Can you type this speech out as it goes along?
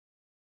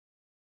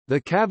The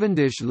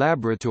Cavendish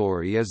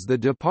Laboratory is the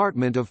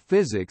Department of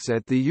Physics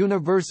at the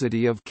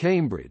University of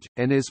Cambridge,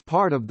 and is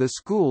part of the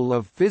School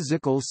of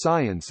Physical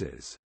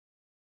Sciences.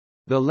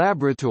 The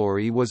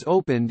laboratory was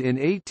opened in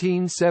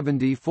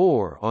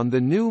 1874 on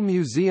the new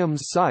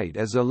museum's site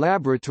as a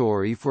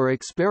laboratory for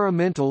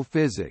experimental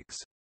physics.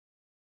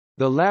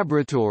 The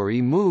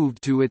laboratory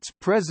moved to its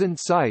present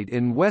site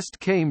in West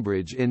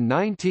Cambridge in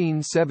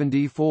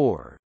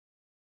 1974.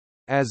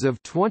 As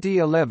of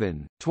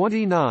 2011,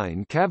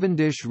 29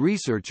 Cavendish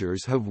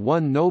researchers have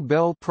won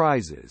Nobel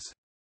Prizes.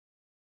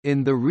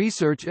 In the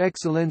Research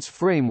Excellence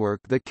Framework,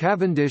 the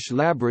Cavendish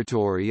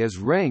Laboratory is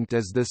ranked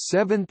as the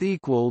 7th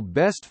equal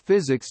best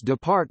physics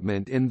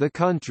department in the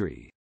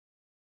country.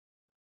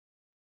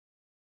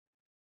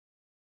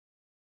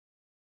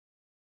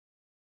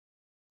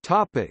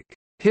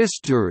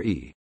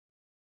 History.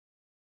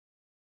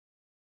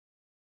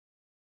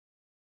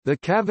 The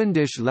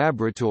Cavendish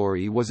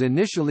Laboratory was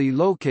initially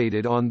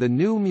located on the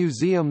new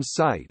museum's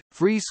site,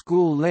 Free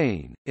School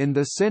Lane, in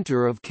the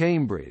centre of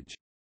Cambridge.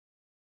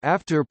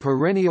 After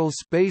perennial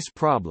space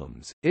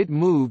problems, it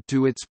moved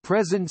to its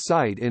present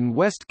site in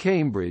West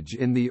Cambridge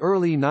in the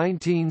early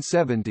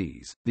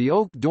 1970s. The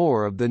oak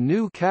door of the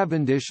new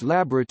Cavendish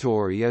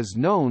Laboratory is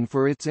known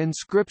for its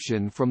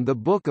inscription from the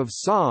Book of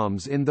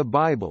Psalms in the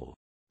Bible.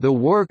 "The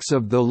works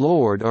of the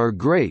Lord are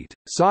great,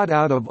 sought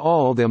out of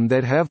all them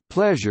that have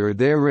pleasure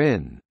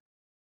therein."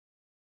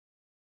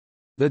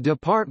 The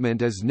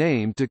department is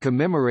named to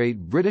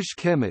commemorate British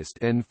chemist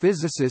and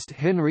physicist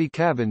Henry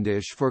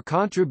Cavendish for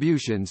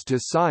contributions to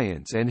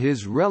science and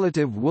his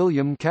relative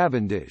William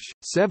Cavendish,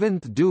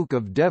 7th Duke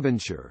of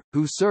Devonshire,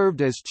 who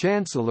served as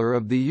Chancellor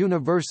of the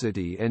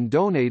university and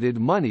donated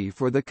money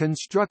for the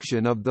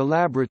construction of the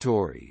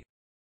laboratory.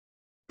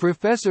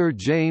 Professor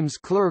James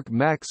Clerk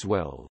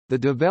Maxwell, the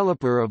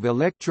developer of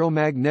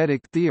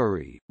electromagnetic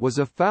theory, was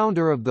a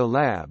founder of the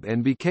lab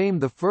and became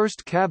the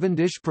first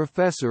Cavendish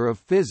Professor of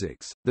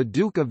Physics. The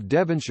Duke of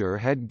Devonshire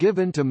had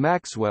given to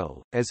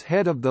Maxwell, as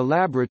head of the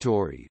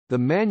laboratory, the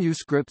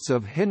manuscripts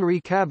of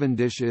Henry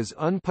Cavendish's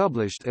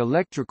unpublished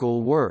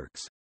electrical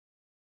works.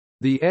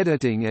 The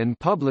editing and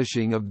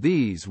publishing of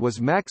these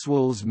was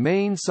Maxwell's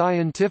main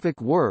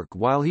scientific work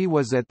while he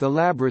was at the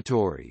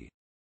laboratory.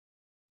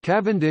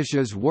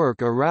 Cavendish's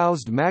work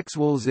aroused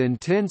Maxwell's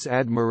intense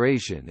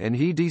admiration and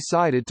he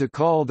decided to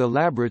call the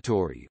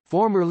laboratory,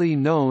 formerly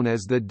known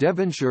as the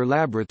Devonshire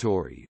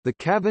Laboratory, the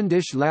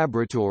Cavendish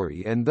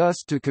Laboratory, and thus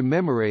to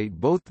commemorate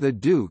both the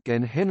Duke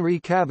and Henry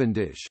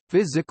Cavendish.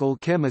 Physical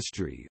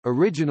chemistry,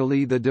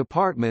 originally the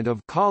Department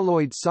of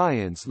Colloid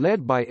Science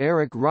led by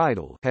Eric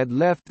Riedel, had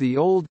left the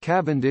old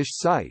Cavendish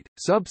site,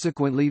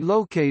 subsequently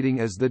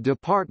locating as the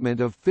Department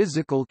of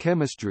Physical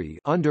Chemistry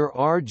under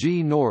R.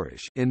 G.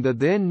 Norrish in the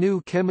then new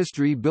Chemistry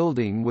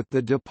Building with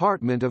the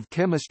Department of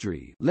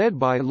Chemistry led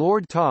by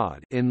Lord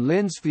Todd in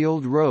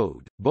Linsfield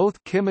Road.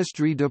 Both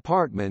chemistry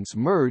departments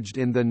merged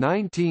in the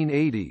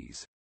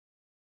 1980s.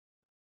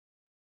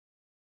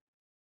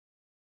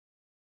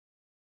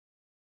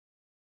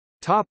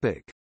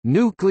 Topic: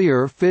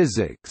 Nuclear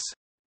physics.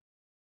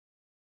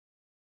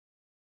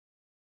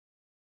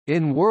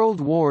 In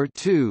World War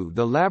II,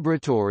 the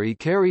laboratory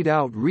carried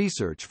out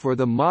research for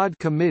the Maud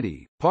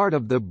Committee, part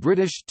of the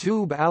British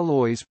Tube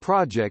Alloys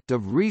project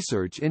of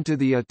research into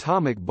the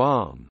atomic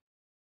bomb.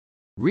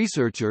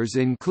 Researchers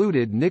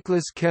included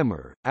Nicholas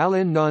Kemmer,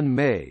 Alain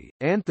Nunn-May,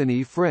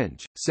 Anthony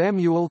French,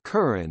 Samuel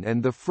Curran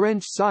and the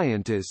French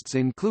scientists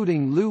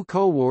including Lew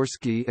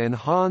Kowarski and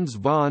Hans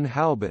von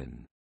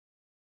Halban.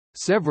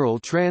 Several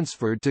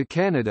transferred to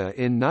Canada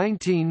in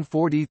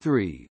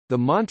 1943, the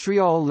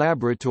Montreal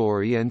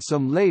Laboratory and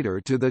some later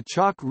to the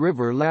Chalk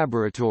River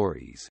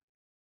Laboratories.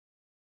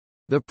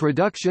 The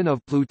production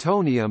of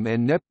plutonium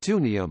and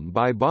neptunium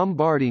by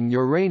bombarding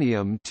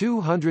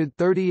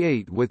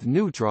uranium-238 with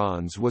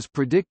neutrons was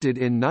predicted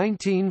in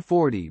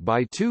 1940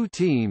 by two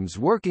teams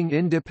working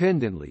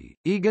independently,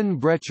 Egan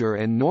Brecher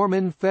and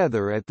Norman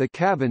Feather at the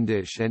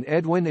Cavendish and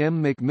Edwin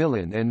M.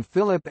 McMillan and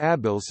Philip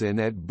Abelson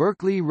at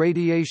Berkeley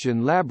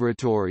Radiation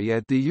Laboratory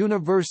at the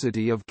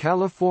University of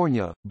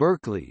California,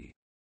 Berkeley.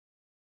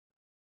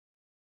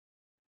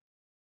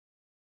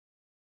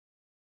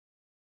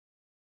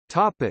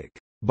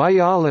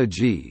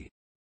 Biology.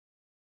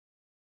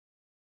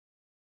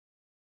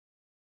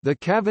 The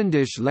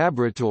Cavendish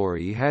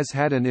Laboratory has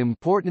had an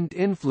important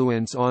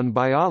influence on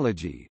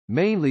biology,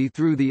 mainly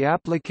through the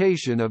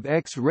application of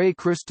X-ray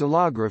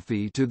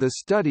crystallography to the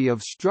study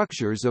of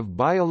structures of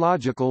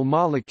biological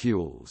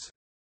molecules.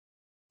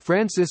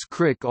 Francis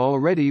Crick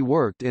already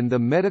worked in the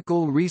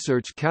Medical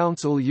Research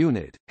Council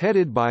unit,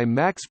 headed by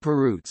Max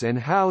Perutz and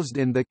housed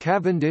in the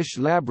Cavendish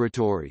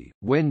Laboratory,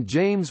 when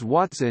James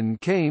Watson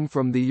came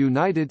from the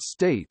United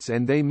States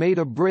and they made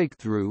a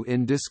breakthrough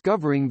in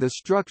discovering the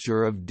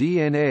structure of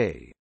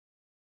DNA.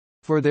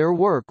 For their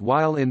work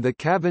while in the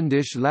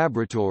Cavendish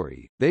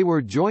Laboratory, they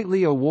were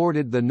jointly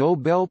awarded the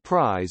Nobel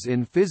Prize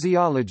in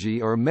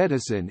Physiology or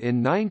Medicine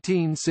in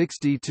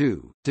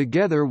 1962,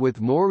 together with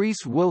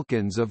Maurice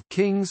Wilkins of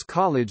King's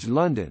College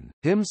London,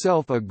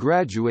 himself a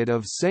graduate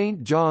of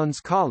St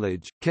John's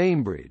College,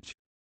 Cambridge.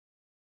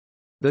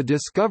 The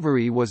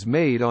discovery was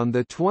made on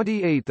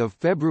 28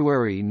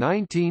 February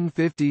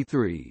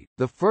 1953.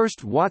 The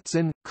first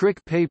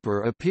Watson-Crick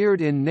paper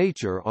appeared in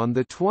Nature on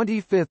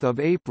 25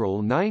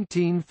 April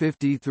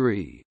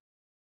 1953.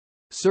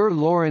 Sir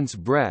Lawrence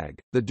Bragg,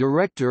 the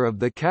director of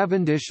the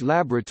Cavendish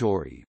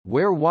Laboratory,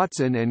 where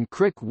Watson and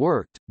Crick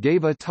worked,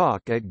 gave a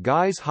talk at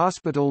Guy's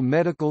Hospital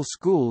Medical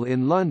School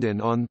in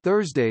London on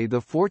Thursday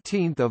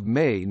 14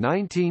 May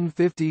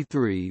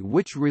 1953,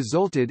 which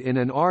resulted in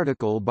an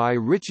article by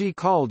Richie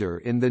Calder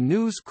in the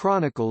News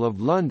Chronicle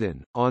of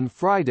London, on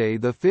Friday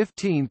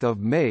 15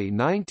 May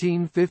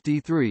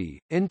 1953,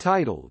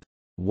 entitled,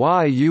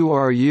 "Why You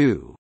Are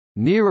You?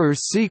 Nearer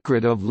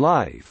Secret of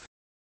Life."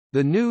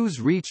 The news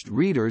reached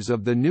readers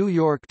of The New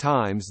York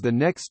Times the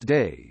next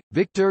day.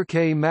 Victor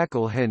K.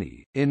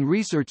 McElhenney, in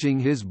researching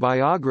his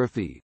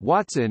biography,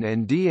 Watson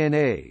and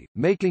DNA,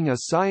 Making a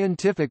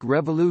Scientific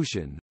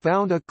Revolution,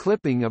 found a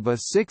clipping of a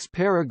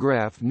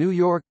 6-paragraph New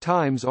York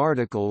Times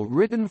article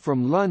written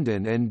from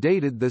London and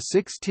dated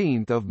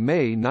 16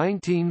 May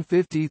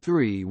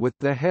 1953 with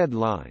the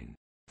headline,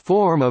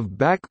 "Form of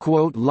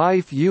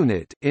Life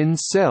Unit in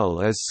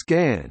Cell as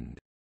Scanned."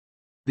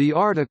 The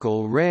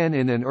article ran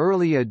in an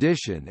early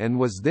edition and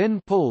was then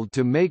pulled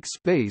to make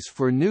space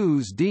for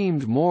news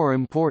deemed more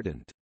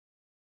important.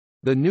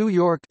 The New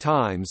York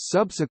Times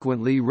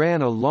subsequently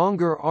ran a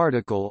longer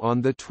article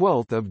on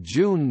 12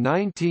 June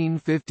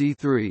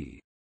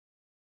 1953.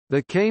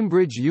 The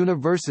Cambridge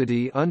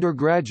University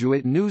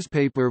undergraduate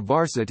newspaper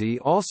Varsity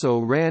also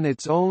ran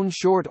its own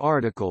short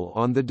article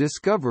on the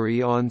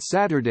discovery on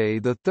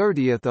Saturday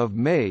 30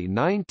 May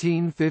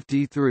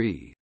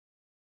 1953.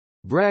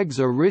 Bragg's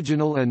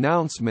original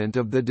announcement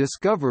of the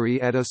discovery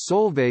at a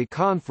Solvay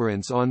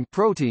conference on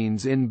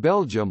proteins in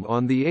Belgium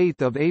on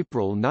 8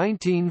 April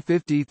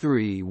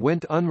 1953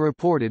 went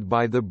unreported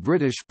by the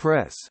British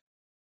press.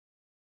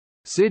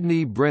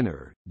 Sidney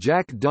Brenner,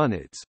 Jack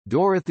Dunitz,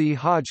 Dorothy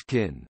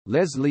Hodgkin,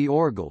 Leslie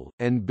Orgel,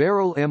 and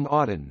Beryl M.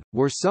 Otten,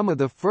 were some of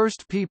the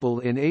first people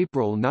in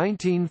April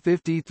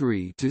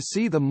 1953 to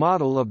see the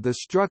model of the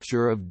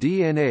structure of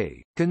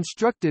DNA,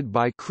 constructed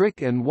by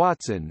Crick and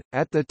Watson.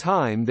 At the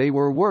time they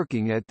were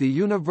working at the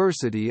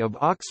University of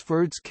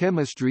Oxford's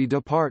chemistry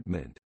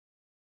department.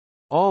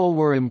 All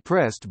were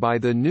impressed by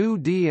the new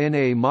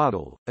DNA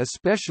model,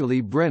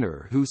 especially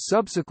Brenner, who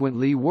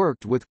subsequently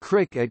worked with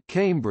Crick at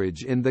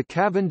Cambridge in the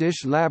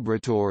Cavendish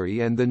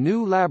Laboratory and the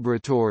new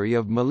Laboratory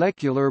of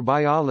Molecular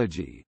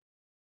Biology.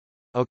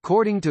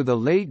 According to the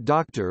late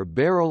Dr.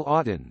 Beryl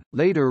Otten,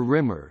 later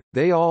Rimmer,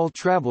 they all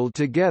travelled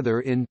together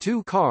in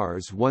 2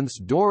 cars once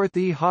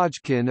Dorothy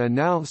Hodgkin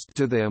announced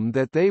to them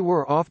that they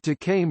were off to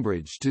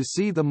Cambridge to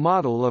see the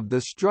model of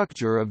the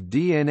structure of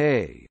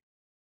DNA.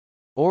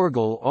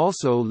 Orgel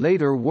also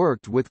later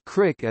worked with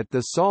Crick at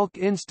the Salk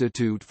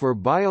Institute for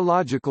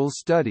Biological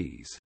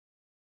Studies.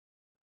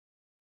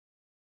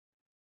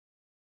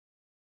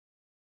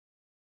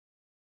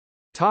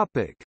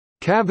 Topic: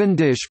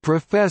 Cavendish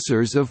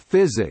Professors of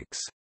Physics.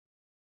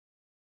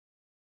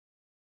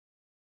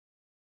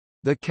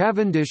 The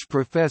Cavendish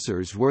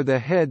professors were the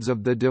heads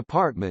of the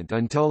department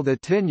until the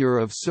tenure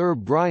of Sir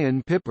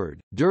Brian Pippard,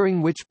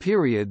 during which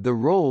period the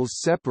roles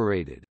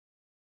separated.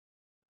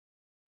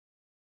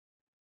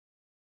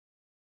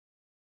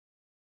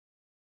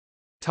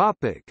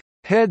 Topic: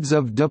 Heads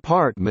of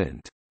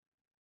department.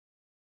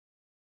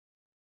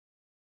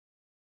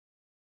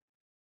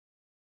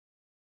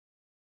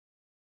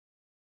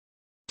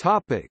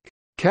 Topic: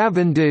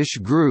 Cavendish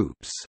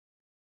Groups.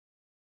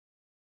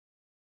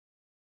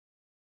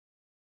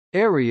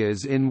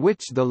 Areas in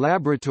which the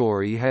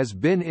laboratory has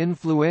been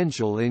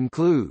influential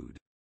include: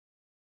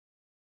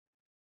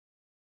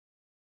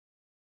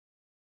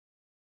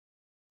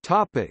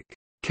 Topic: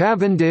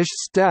 Cavendish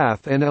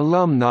staff and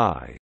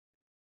alumni.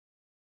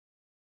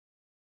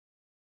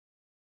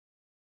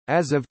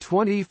 As of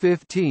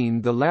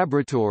 2015, the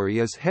laboratory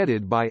is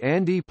headed by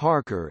Andy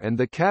Parker and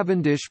the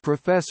Cavendish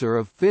Professor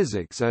of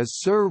Physics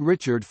is Sir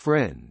Richard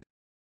Friend.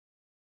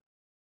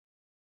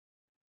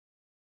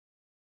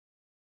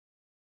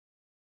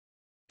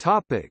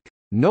 Topic: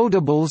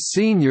 Notable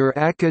senior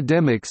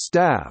academic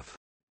staff.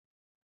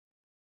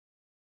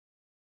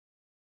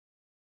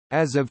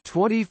 As of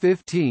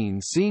 2015,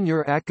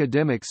 senior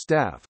academic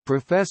staff,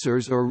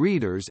 professors or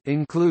readers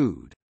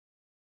include: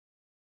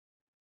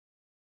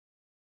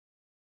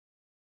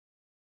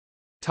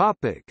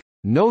 Topic: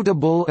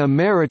 Notable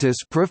emeritus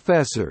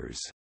professors.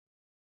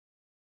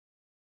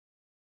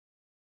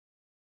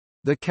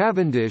 The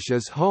Cavendish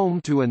is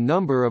home to a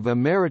number of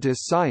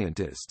emeritus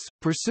scientists,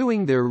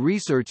 pursuing their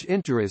research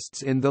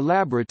interests in the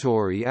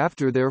laboratory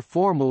after their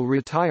formal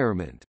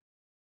retirement.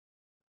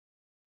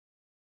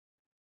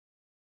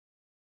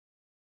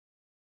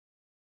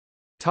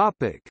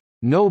 Topic: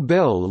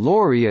 Nobel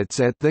laureates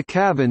at the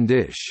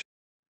Cavendish.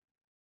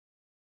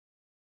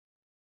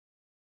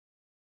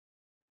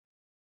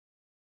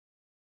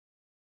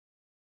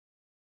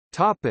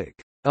 Topic: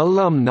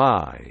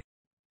 Alumni.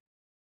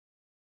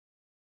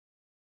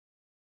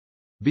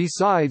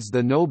 Besides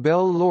the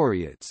Nobel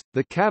laureates,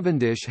 the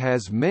Cavendish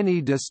has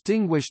many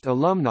distinguished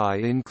alumni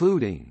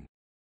including